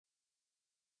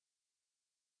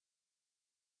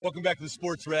Welcome back to the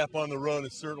Sports Wrap on the Road.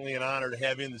 It's certainly an honor to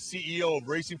have in the CEO of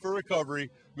Racing for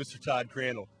Recovery, Mr. Todd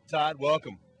Crandall. Todd,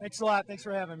 welcome. Thanks a lot. Thanks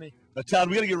for having me. Todd,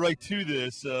 we got to get right to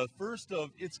this. First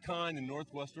of its kind in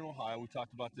northwestern Ohio. We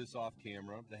talked about this off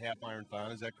camera, the half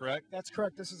Ironthon. Is that correct? That's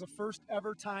correct. This is the first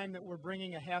ever time that we're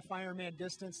bringing a half Ironman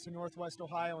distance to northwest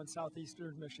Ohio and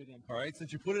southeastern Michigan. All right,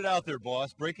 since you put it out there,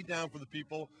 boss, break it down for the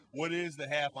people. What is the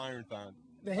half Ironthon?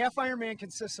 The half Ironman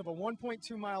consists of a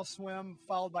 1.2 mile swim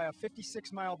followed by a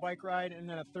 56 mile bike ride and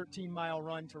then a 13 mile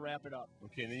run to wrap it up.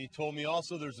 Okay, and then you told me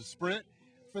also there's a sprint.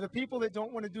 For the people that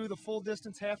don't want to do the full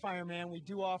distance half Ironman, we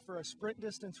do offer a sprint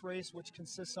distance race, which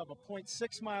consists of a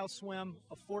 0.6 mile swim,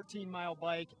 a 14 mile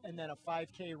bike, and then a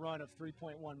 5K run of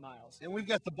 3.1 miles. And we've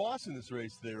got the boss in this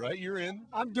race today, right? You're in.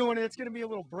 I'm doing it. It's going to be a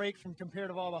little break from compared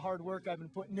to all the hard work I've been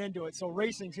putting into it. So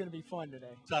racing's going to be fun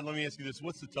today. Todd, let me ask you this.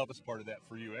 What's the toughest part of that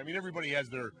for you? I mean, everybody has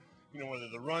their, whether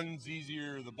the run's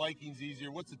easier, the biking's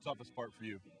easier. What's the toughest part for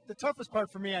you? The toughest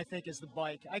part for me, I think, is the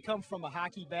bike. I come from a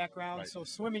hockey background, Right. So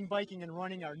swimming, biking, and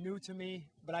running are new to me,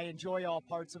 but I enjoy all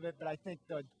parts of it. But I think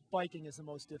the biking is the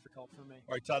most difficult for me.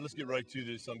 All right, Todd, let's get right to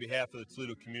this. On behalf of the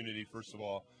Toledo community, first of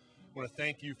all, I want to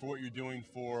thank you for what you're doing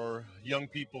for young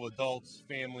people, adults,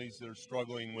 families that are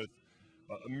struggling with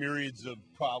myriads of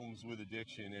problems with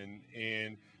addiction.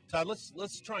 And Todd,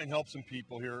 let's try and help some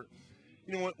people here.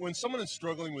 When someone is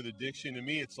struggling with addiction, to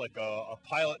me, it's like a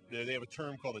pilot. They have a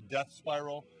term called a death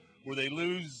spiral, where they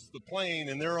lose the plane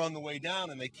and they're on the way down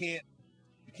and they can't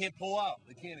pull out.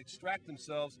 They can't extract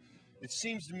themselves. It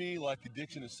seems to me like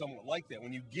addiction is somewhat like that.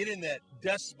 When you get in that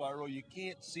death spiral, you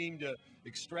can't seem to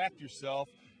extract yourself,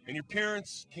 and your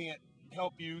parents can't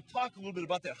help you. Talk a little bit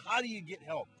about that. How do you get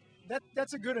help?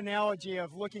 That's a good analogy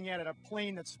of looking at it, a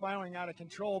plane that's spiraling out of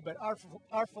control. But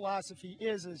our philosophy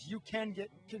is you can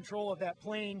get control of that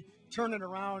plane, turn it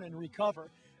around, and recover.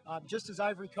 Just as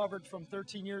I've recovered from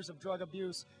 13 years of drug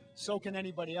abuse, so can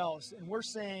anybody else. And we're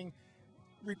saying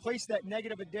replace that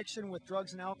negative addiction with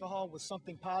drugs and alcohol with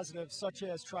something positive, such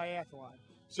as triathlon.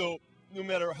 So no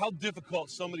matter how difficult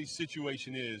somebody's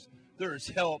situation is, there is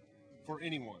help for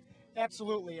anyone.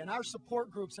 Absolutely, and our support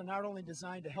groups are not only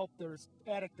designed to help the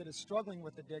addict that is struggling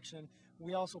with addiction,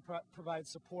 we also provide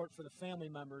support for the family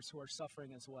members who are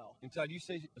suffering as well. And Todd, you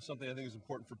say something I think is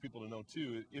important for people to know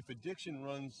too. If addiction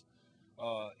runs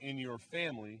in your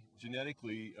family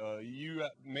genetically, you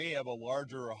may have a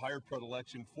larger or higher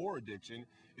predilection for addiction,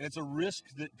 and it's a risk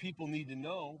that people need to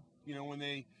know, when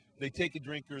they take a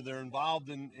drink or they're involved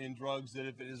in drugs, that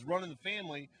if it is run in the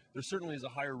family, there certainly is a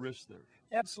higher risk there.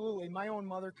 Absolutely. My own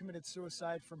mother committed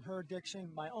suicide from her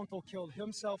addiction. My uncle killed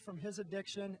himself from his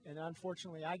addiction, and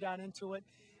unfortunately I got into it.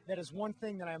 That is one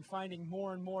thing that I'm finding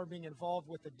more and more being involved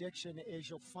with addiction is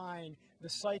you'll find the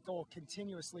cycle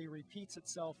continuously repeats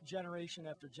itself generation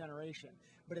after generation,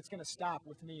 but it's going to stop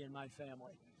with me and my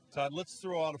family. Todd, let's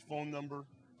throw out a phone number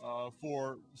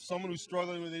for someone who's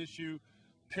struggling with an issue,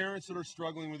 parents that are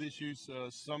struggling with issues,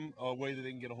 some way that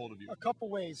they can get a hold of you. A couple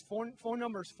ways. Phone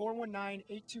number is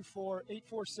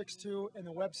 419-824-8462, and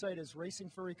the website is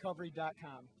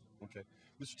racingforrecovery.com. Okay.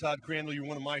 Mr. Todd Crandall, you're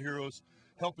one of my heroes,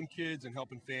 helping kids and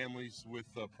helping families with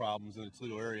problems in the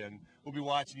Toledo area, and we'll be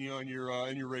watching you on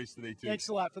your race today too. Thanks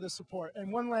a lot for the support.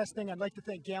 And one last thing, I'd like to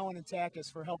thank Gallon and Tackus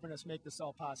for helping us make this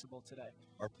all possible today.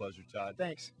 Our pleasure, Todd.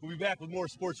 Thanks. We'll be back with more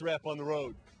Sports Wrap on the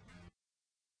Road.